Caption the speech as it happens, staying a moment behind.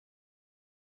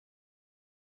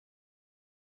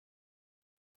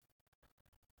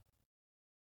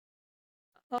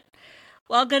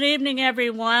Well, good evening,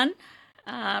 everyone.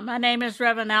 My name is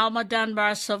Reverend Alma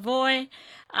Dunbar Savoy.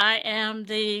 I am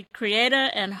the creator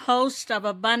and host of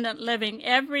Abundant Living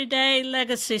Everyday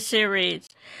Legacy Series,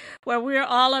 where we're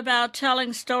all about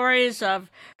telling stories of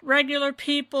regular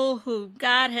people who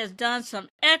God has done some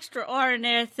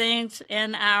extraordinary things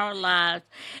in our lives.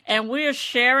 And we're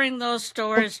sharing those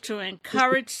stories to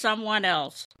encourage someone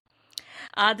else.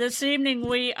 This evening,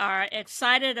 we are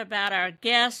excited about our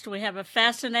guest. We have a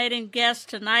fascinating guest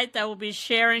tonight that will be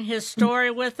sharing his story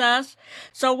with us.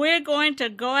 So we're going to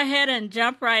go ahead and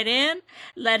jump right in,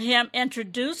 let him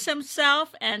introduce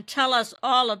himself and tell us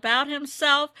all about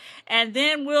himself, and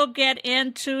then we'll get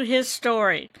into his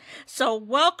story. So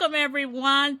welcome,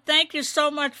 everyone. Thank you so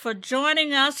much for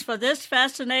joining us for this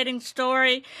fascinating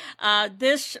story,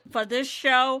 for this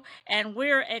show, and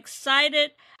we're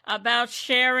excited about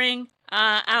sharing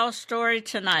our story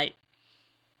tonight.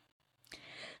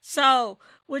 So,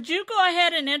 would you go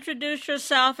ahead and introduce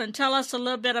yourself and tell us a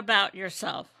little bit about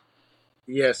yourself?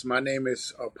 Yes, my name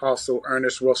is Apostle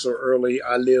Ernest Russell Early.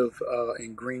 I live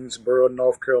in Greensboro,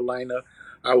 North Carolina.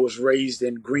 I was raised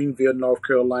in Greenville, North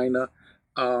Carolina.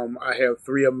 I have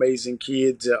three amazing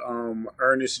kids,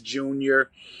 Ernest Jr.,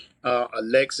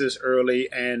 Alexis Early,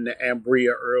 and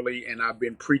Ambria Early, and I've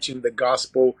been preaching the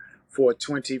gospel for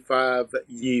 25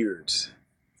 years.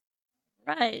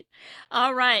 Right.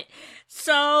 All right.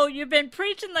 So, you've been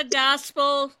preaching the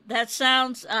gospel. That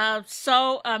sounds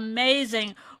so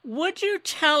amazing. Would you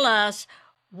tell us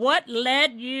what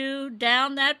led you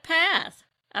down that path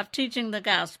of teaching the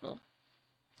gospel?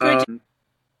 Preaching.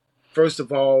 First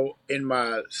of all, in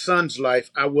my son's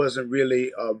life, I wasn't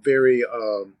really very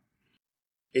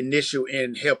initial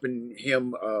in helping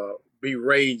him be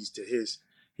raised.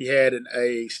 He had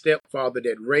a stepfather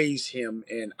that raised him,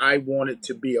 and I wanted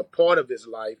to be a part of his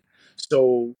life.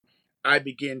 So I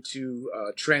began to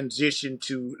transition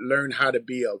to learn how to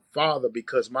be a father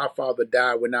because my father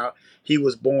died when he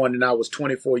was born, and I was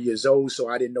 24 years old. So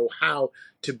I didn't know how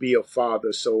to be a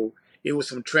father. So it was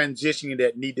some transitioning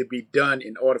that needed to be done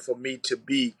in order for me to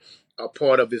be a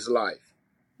part of his life.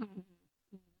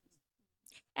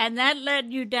 And that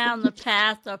led you down the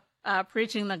path of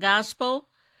preaching the gospel?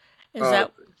 Is uh,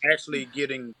 that? Actually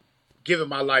giving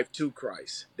my life to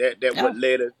Christ. That what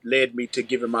Oh, led me to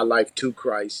giving my life to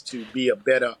Christ to be a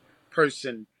better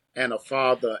person and a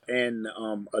father and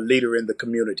a leader in the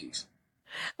communities.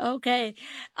 okay.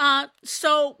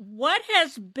 So, what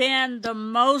has been the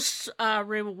most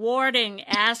rewarding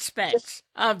aspects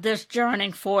of this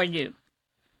journey for you?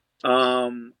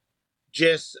 Um,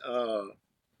 just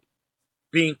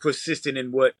being persistent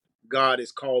in what God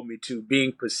has called me to,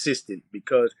 being persistent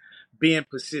because being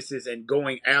persistent and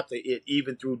going after it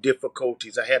even through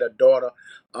difficulties. I had a daughter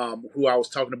who I was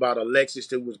talking about, Alexis,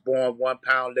 who was born 1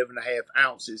 pound, 11.5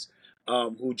 ounces,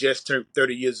 who just turned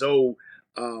 30 years old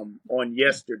on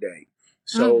yesterday. Mm.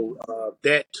 So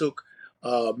that took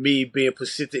me being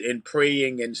persistent in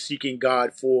praying and seeking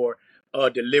God for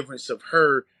deliverance of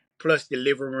her, plus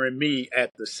delivering me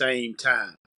at the same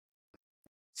time.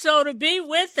 So to be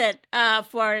with it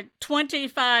for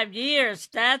 25 years,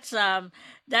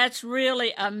 that's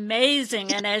really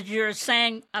amazing. And as you're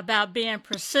saying about being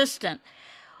persistent,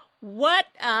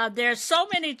 there's so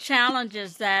many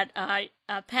challenges that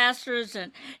pastors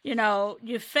and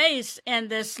you face in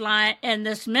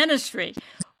this ministry.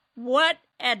 What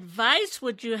advice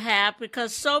would you have?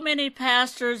 Because so many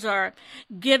pastors are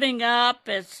giving up,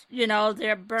 as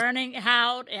they're burning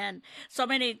out, and so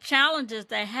many challenges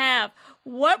they have.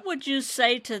 What would you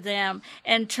say to them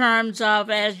in terms of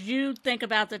as you think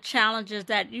about the challenges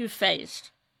that you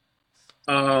faced?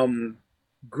 Um,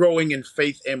 Growing in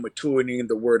faith and maturing in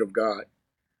the Word of God.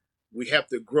 We have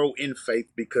to grow in faith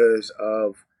because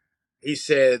of, he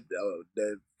said,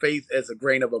 that faith as a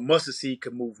grain of a mustard seed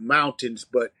can move mountains,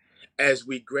 but as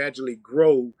we gradually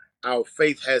grow, our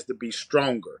faith has to be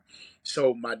stronger.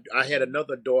 So I had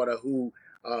another daughter who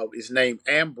is named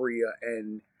Ambria,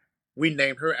 and we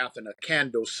named her after a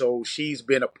candle. So she's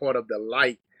been a part of the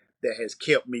light that has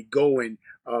kept me going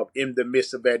in the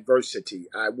midst of adversity.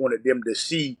 I wanted them to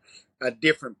see a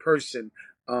different person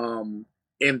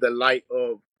in the light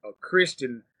of a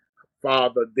Christian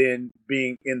father than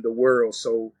being in the world.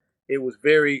 So it was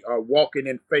very walking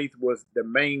in faith was the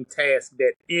main task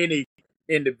that any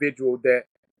individual that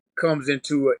comes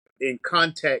in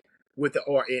contact with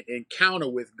or in encounter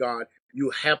with God, you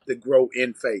have to grow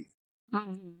in faith.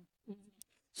 Mhm.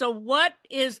 So, what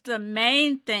is the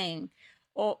main thing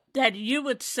that you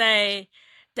would say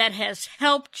that has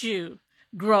helped you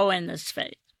grow in this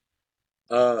faith?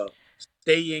 Uh,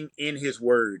 Staying in His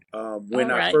Word. All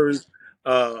When I right. first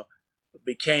uh,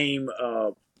 became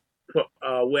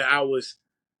where I was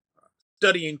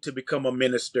studying to become a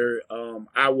minister,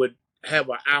 I would have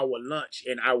an hour lunch,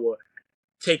 and I would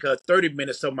take 30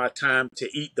 minutes of my time to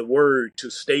eat the word, to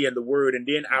stay in the word, and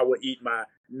then I would eat my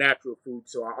natural food.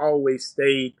 So I always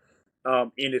stayed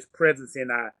in his presence,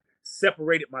 and I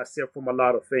separated myself from a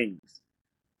lot of things.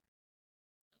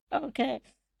 Okay.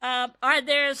 Are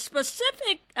there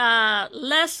specific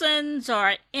lessons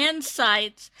or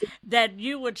insights that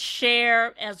you would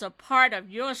share as a part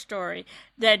of your story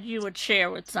that you would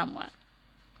share with someone?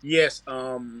 Yes,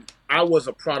 I was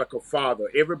a prodigal father.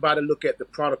 Everybody look at the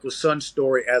prodigal son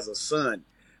story as a son,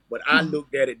 but I Hmm.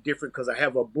 looked at it different because I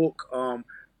have a book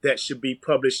that should be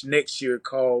published next year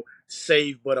called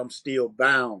 "Saved but I'm Still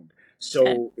Bound." Okay.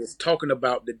 So it's talking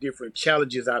about the different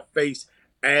challenges I face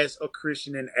as a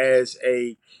Christian and as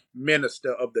a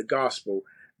minister of the gospel.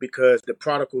 Because the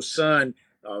prodigal son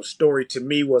story to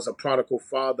me was a prodigal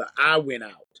father. I went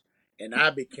out and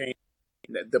I became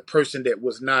the person that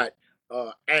was not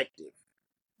active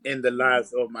in the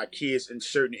lives of my kids in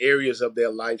certain areas of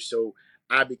their life. So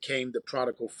I became the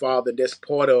prodigal father. That's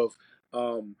part of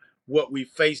what we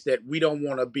face, that we don't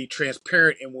want to be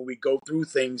transparent. And when we go through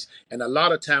things, and a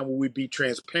lot of time when we be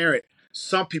transparent,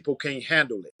 some people can't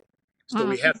handle it. So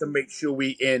we Hmm. have to make sure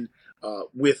we in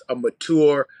with a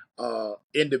mature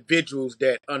individuals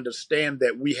that understand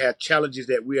that we have challenges,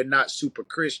 that we are not super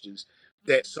Christians,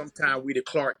 that sometimes we the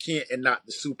Clark Kent and not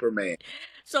the Superman.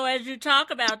 So, as you talk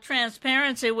about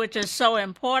transparency, which is so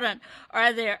important,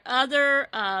 are there other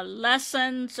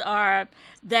lessons or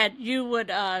that you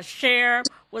would share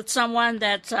with someone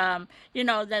that's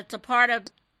that's a part of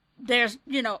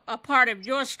a part of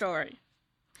your story?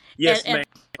 And, Yes, and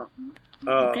ma'am.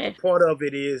 A okay, part of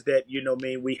it is that, I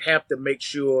mean, we have to make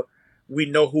sure we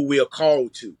know who we are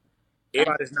called to. okay,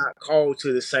 Everybody's not called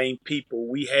to the same people.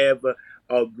 We have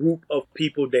a group of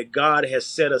people that God has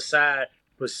set aside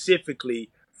specifically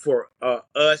for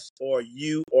us or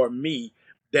you or me,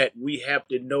 that we have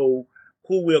to know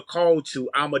who we're called to.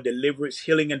 I'm a deliverance,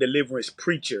 healing and deliverance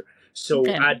preacher. So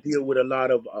okay, I deal with a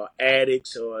lot of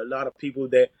addicts or a lot of people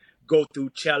that go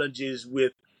through challenges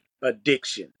with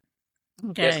addiction.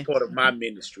 That's okay. part of my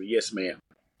ministry. Yes, ma'am.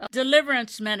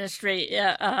 Deliverance ministry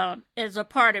is a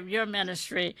part of your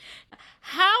ministry.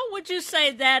 How would you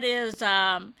say that is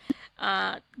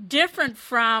different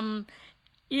from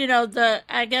the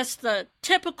I guess the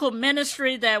typical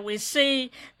ministry that we see,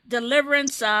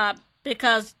 deliverance,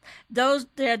 because the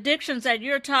addictions that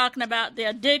you're talking about, the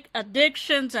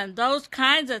addictions and those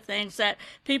kinds of things that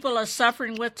people are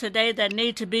suffering with today that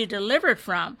need to be delivered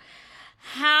from.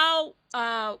 How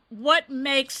what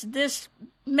makes this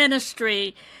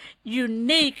ministry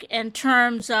unique in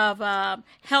terms of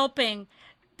helping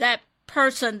that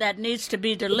person that needs to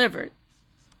be delivered?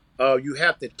 You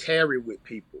have to tarry with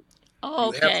people.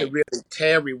 You have to Okay. really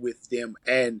tarry with them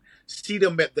and see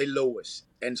them at their lowest,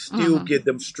 and still Mm-hmm. give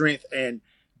them strength and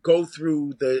go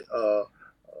through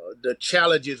the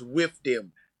challenges with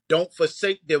them. Don't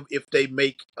forsake them if they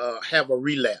make have a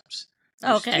relapse. You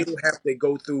Okay. still have to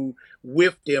go through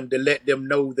with them to let them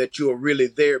know that you are really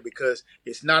there, because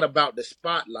it's not about the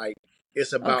spotlight.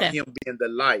 It's about Okay. him being the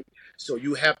light. So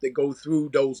you have to go through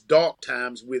those dark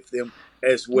times with them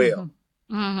as Mm-hmm. well.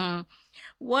 Mm-hmm.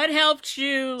 What helped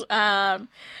you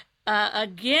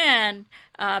again,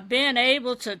 being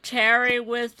able to tarry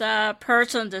with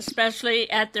persons, especially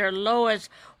at their lowest,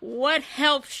 what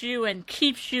helps you and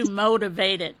keeps you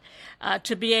motivated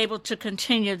to be able to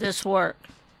continue this work?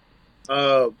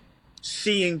 Uh,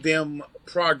 Seeing them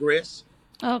progress,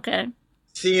 Okay.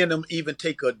 seeing them even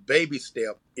take a baby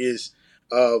step is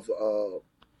of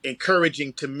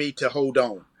encouraging to me to hold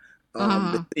on. To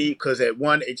Mm-hmm. see, because at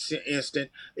one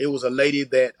instant it was a lady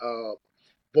that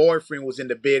boyfriend was in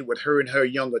the bed with her and her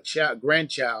younger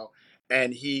grandchild,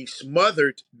 and he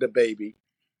smothered the baby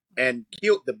and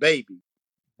killed the baby,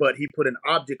 but he put an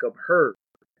object of her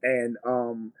and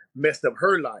messed up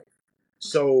her life.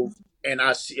 So, and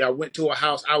I went to a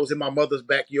house. I was in my mother's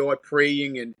backyard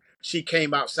praying, and she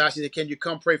came outside. She said, "Can you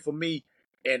come pray for me?"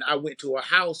 And I went to a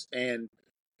house, and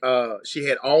she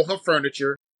had all her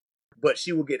furniture, but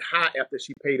she will get high after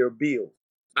she paid her bill.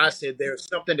 I said, there's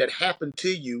something that happened to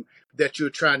you, that you're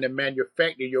trying to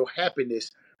manufacture your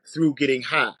happiness through getting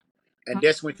high. And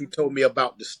that's when she told me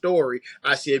about the story.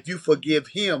 I said, if you forgive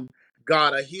him,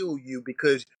 God will heal you,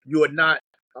 because you are not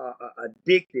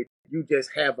addicted. You just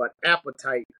have an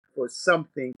appetite for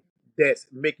something that's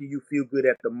making you feel good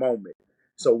at the moment.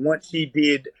 So once she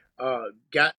did,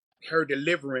 got her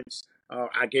deliverance,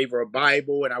 I gave her a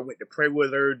Bible and I went to pray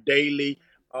with her daily,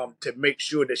 to make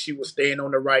sure that she was staying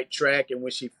on the right track. And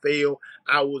when she failed,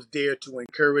 I was there to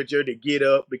encourage her to get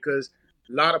up, because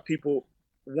A lot of people,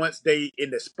 once they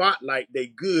in the spotlight, they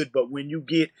good, but when you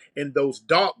get in those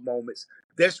dark moments,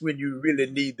 that's when you really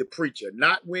need the preacher.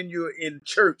 Not when you're in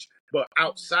church, but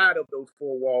outside of those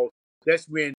four walls. That's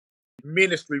when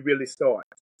ministry really starts.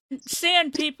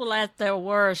 Seeing people at their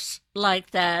worst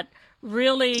like that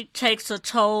really takes a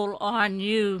toll on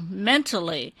you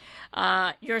mentally.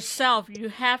 Yourself, you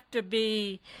have to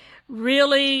be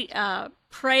really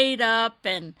prayed up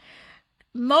and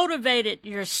motivated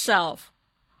yourself.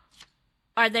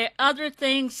 Are there other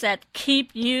things that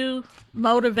keep you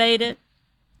motivated?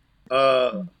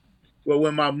 Uh, well,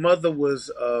 when my mother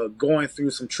was going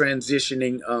through some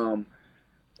transitioning,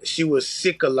 she was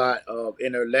sick a lot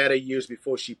in her latter years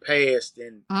before she passed,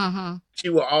 and Mm-hmm. she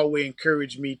would always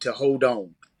encourage me to hold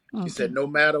on. She Okay. said, "No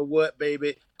matter what,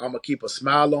 baby, I'm gonna keep a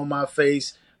smile on my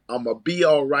face. I'm gonna be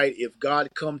all right. If God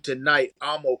come tonight,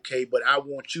 I'm okay. But I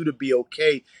want you to be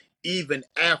okay, even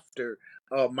after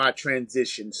my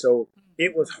transition." So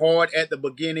it was hard at the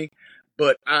beginning,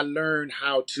 but I learned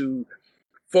how to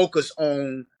focus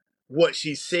on what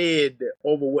she said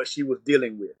over what she was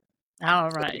dealing with.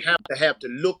 All So you right. have to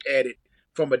look at it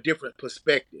from a different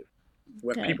perspective.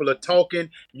 When Okay. people are talking,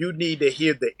 you need to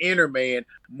hear the inner man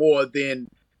more than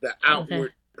the Okay.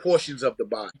 outward portions of the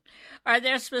body. Are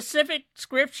there specific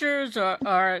scriptures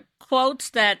or quotes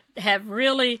that have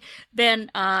really been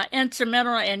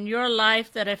instrumental in your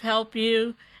life that have helped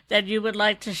you that you would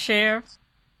like to share?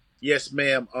 Yes,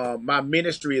 ma'am. My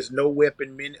ministry is no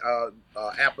weapon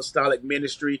apostolic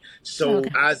ministry. So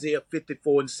Okay. Isaiah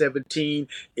 54:17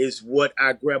 is what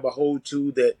I grab a hold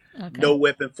to, that Okay. no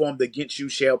weapon formed against you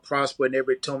shall prosper, and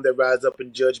every tongue that rise up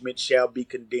in judgment shall be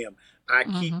condemned. I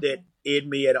keep Mm-hmm. that in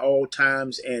me at all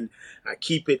times, and I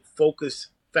keep it focus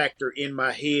factor in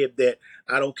my head that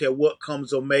I don't care what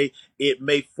comes or may. It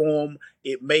may form,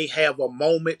 it may have a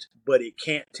moment, but it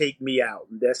can't take me out.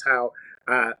 And that's how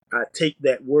I take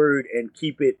that word and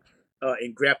keep it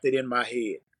engrafted in my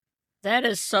head. That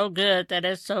is so good. That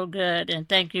is so good. And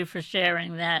thank you for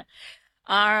sharing that.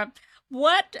 Uh,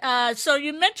 so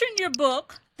you mentioned your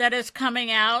book that is coming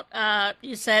out,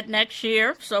 you said next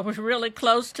year, so we're really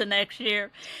close to next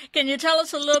year. Can you tell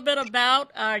us a little bit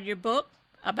about your book,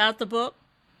 about the book?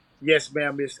 Yes,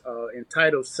 ma'am. It's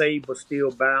entitled "Saved but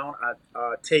Still Bound."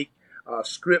 I take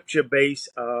scripture based,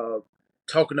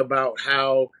 talking about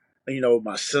how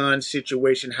my son's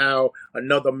situation, how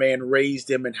another man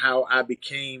raised him, and how I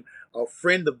became a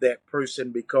friend of that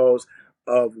person because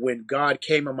of when God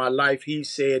came in my life. He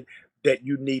said that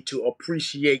you need to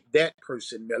appreciate that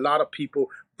person. A lot of people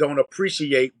don't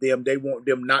appreciate them. They want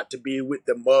them not to be with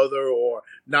the mother or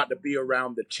not to be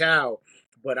around the child.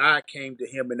 But I came to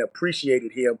him and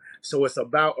appreciated him. So it's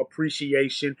about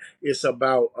appreciation. It's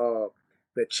about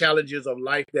the challenges of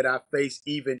life that I face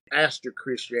even after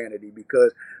Christianity,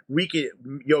 because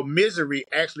your misery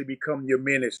actually become your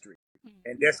ministry.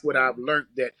 And that's what I've learned,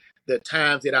 that the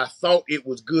times that I thought it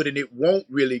was good and it won't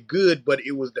really good, but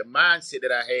it was the mindset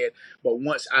that I had. But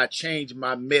once I changed,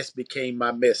 my mess became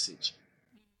my message.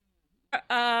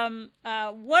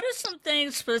 What are some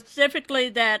things specifically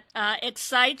that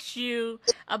excites you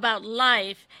about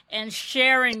life and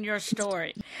sharing your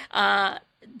story?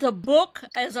 The book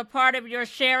is a part of your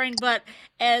sharing, but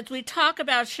as we talk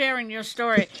about sharing your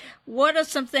story, what are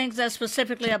some things that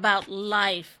specifically about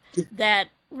life that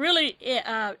really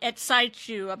excites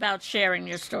you about sharing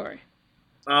your story?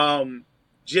 Um,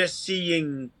 just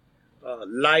seeing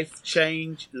life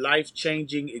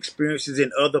changing experiences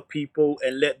in other people,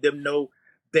 and let them know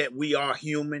that we are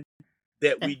human,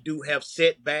 that we do have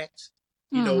setbacks.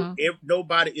 Mm-hmm.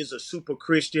 Nobody is a super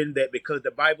Christian, that because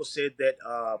the Bible said that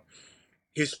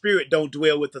his spirit don't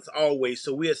dwell with us always.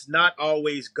 So it's not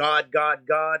always God, God,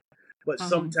 God. But Mm-hmm.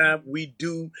 sometimes we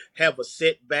do have a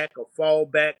setback, a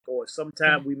fallback, or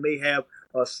sometimes we may have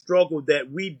a struggle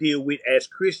that we deal with as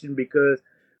Christian, because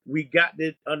we got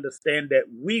to understand that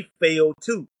we fail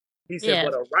too. He said, Yeah.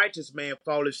 but a righteous man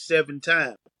falleth 7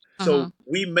 times. Mm-hmm. So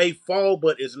we may fall,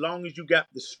 but as long as you got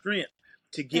the strength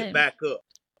to get Hey, back up.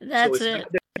 So that's it's not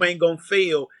it. that you ain't gonna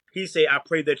fail. He said, I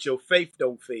pray that your faith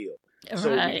don't fail. So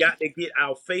we Right. got to get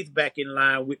our faith back in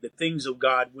line with the things of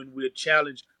God when we're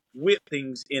challenged with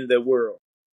things in the world.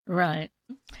 Right.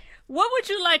 What would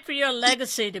you like for your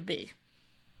legacy to be?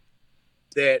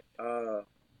 That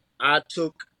I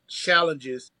took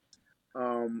challenges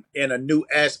in a new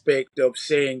aspect of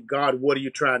saying, God, what are you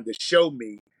trying to show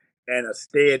me? And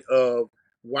instead of,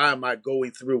 why am I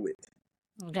going through it?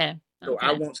 Okay. So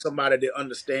I Okay. want somebody to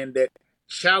understand that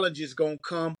challenge is going to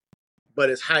come, but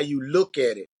it's how you look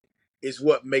at it is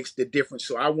what makes the difference.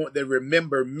 So I want them to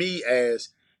remember me as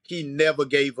he never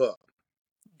gave up.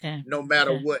 Okay. No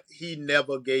matter Okay. what, he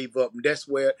never gave up. And that's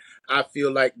where I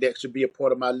feel like that should be a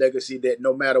part of my legacy, that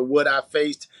no matter what I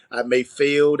faced, I may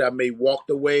failed, I may walked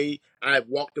away. I've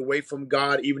walked away from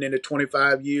God even in the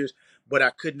 25 years, but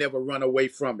I could never run away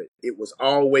from it. It was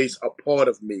always a part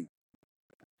of me.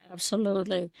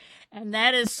 Absolutely. And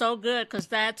that is so good because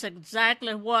that's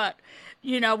exactly what,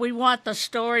 we want the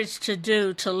stories to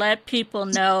do, to let people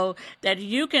know that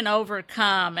you can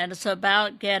overcome and it's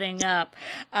about getting up.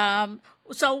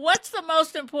 So, what's the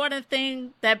most important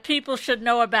thing that people should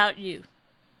know about you?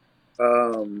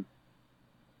 Um,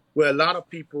 well, a lot of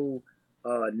people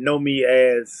know me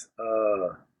as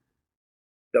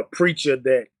the preacher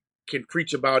that can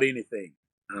preach about anything.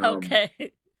 Um, Okay.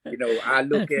 I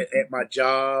look at my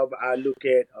job, I look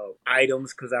at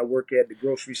items because I work at the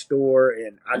grocery store,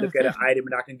 and I look at an item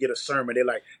and I can get a sermon. They're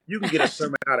like, you can get a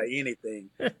sermon out of anything,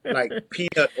 like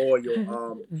peanut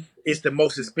oil. It's the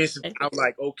most expensive. I'm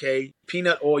like, okay,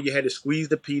 peanut oil, you had to squeeze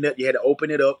the peanut, you had to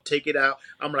open it up, take it out.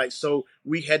 I'm like, so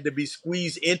we had to be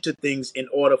squeezed into things in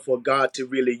order for God to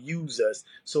really use us.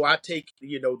 So I take,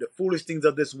 the foolish things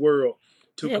of this world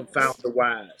to confound Yes. the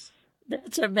wise.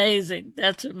 That's amazing.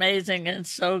 That's amazing and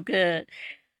so good.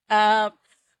 Uh,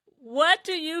 what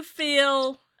do you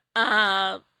feel?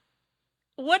 Uh,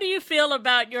 what do you feel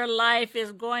about your life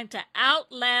is going to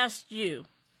outlast you?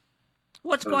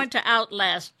 What's Uh, going to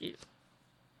outlast you?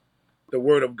 the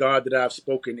word of God that I've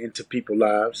spoken into people's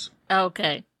lives.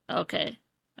 Okay. Okay.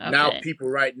 Now, Okay. people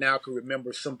right now can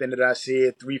remember something that I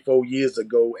said 3, 4 years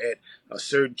ago at a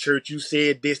certain church. You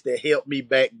said this that helped me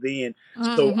back then,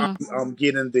 so Mm-hmm. I'm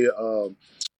getting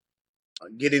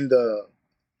the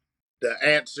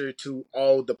answer to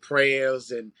all the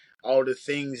prayers and all the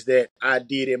things that I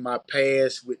did in my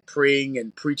past with praying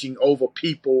and preaching over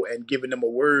people and giving them a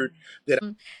word that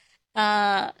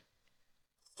Uh,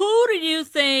 who do you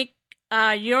think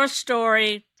your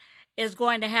story is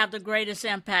going to have the greatest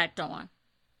impact on?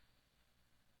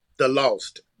 the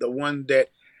lost, the one that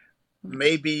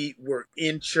maybe were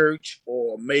in church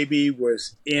or maybe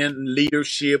was in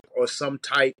leadership or some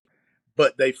type,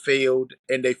 but they failed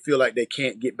and they feel like they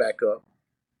can't get back up.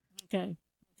 Okay.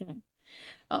 Okay.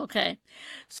 Okay.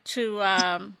 To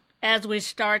as we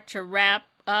start to wrap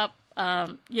up,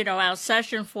 our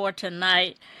session for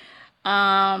tonight,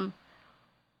 um,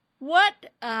 what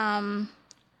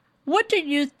what do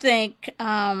you think?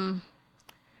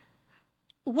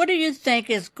 What do you think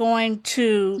is going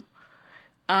to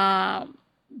um,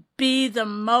 be the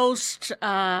most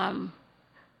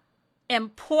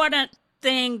important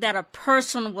thing that a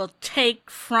person will take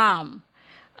from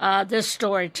this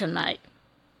story tonight?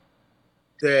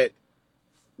 That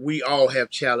we all have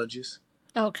challenges,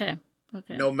 Okay.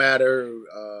 Okay. no matter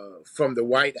from the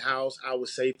White House, I would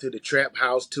say, to the trap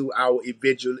house, to our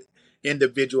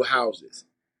individual houses.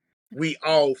 We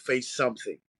all face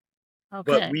something, but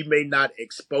Okay. we may not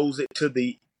expose it to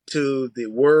the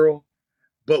world,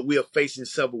 but we are facing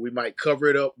something. We might cover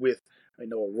it up with, a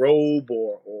robe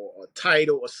or a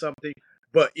title or something.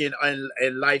 But in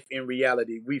life, in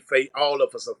reality, we face all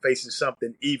of us are facing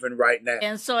something even right now.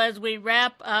 And so, as we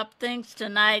wrap up things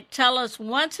tonight, tell us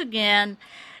once again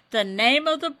the name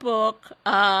of the book,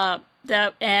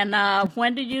 and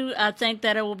when do you think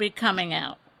that it will be coming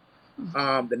out?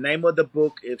 The name of the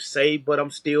book is Saved But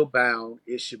I'm Still Bound.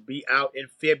 It should be out in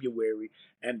February.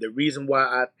 And the reason why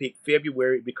I picked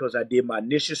February because I did my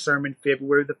initial sermon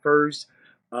February the 1st,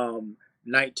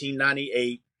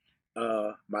 1998.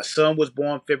 My son was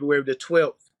born February the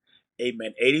 12th,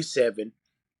 amen, 87.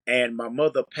 And my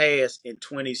mother passed in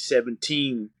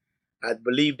 2017. I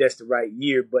believe that's the right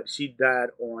year, but she died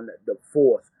on the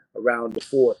 4th, around the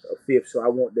 4th or 5th. So I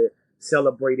want to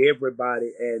celebrate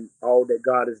everybody and all that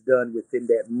God has done within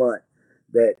that month.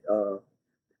 That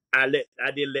I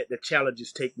didn't let the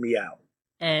challenges take me out.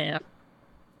 And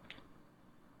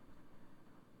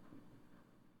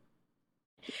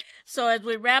so, as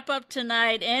we wrap up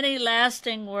tonight, any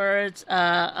lasting words,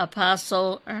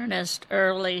 Apostle Ernest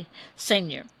Early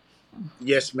Sr.?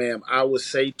 Yes, ma'am. I would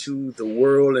say to the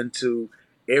world and to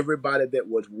everybody that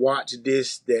would watch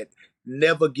this that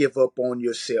never give up on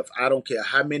yourself. I don't care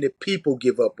how many people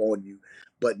give up on you,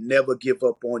 but never give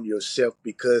up on yourself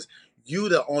because you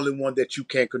the only one that you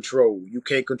can't control. You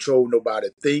can't control nobody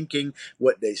thinking,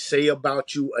 what they say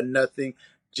about you or nothing.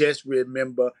 Just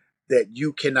remember that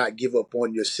you cannot give up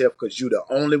on yourself because you're the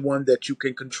only one that you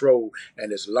can control.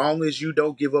 And as long as you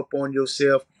don't give up on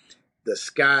yourself, the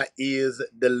sky is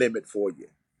the limit for you.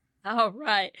 All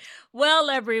right.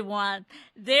 Well, everyone,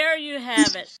 there you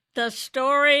have it. The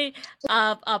story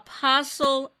of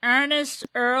Apostle Ernest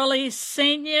Early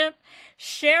Sr.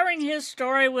 sharing his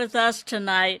story with us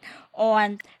tonight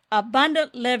on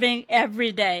Abundant Living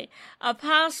Every Day.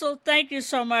 Apostle, thank you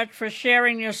so much for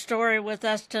sharing your story with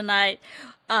us tonight.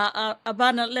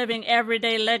 Abundant Living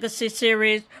Everyday Legacy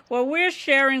Series, where we're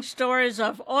sharing stories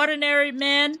of ordinary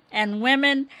men and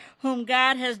women whom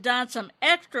God has done some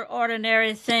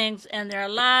extraordinary things in their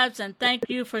lives, and thank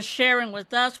you for sharing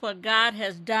with us what God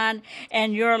has done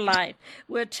in your life.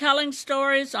 We're telling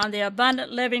stories on the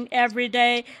Abundant Living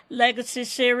Everyday Legacy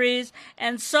Series,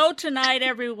 and so tonight,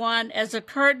 everyone, as the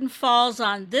curtain falls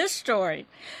on this story,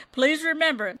 please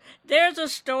remember, there's a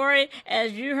story,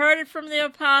 as you heard it from the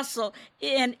apostle,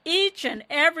 in each and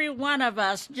every one of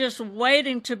us just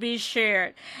waiting to be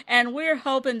shared. And we're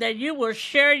hoping that you will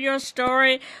share your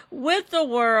story with the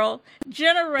world,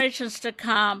 generations to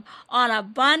come, on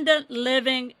Abundant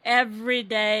Living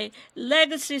Everyday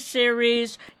Legacy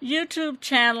Series, YouTube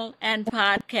channel, and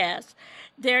podcast.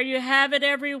 There you have it,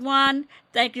 everyone.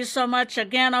 Thank you so much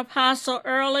again, Apostle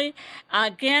Early.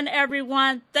 Again,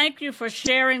 everyone, thank you for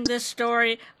sharing this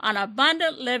story on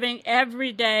Abundant Living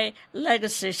Everyday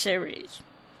Legacy Series.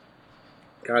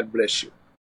 God bless you.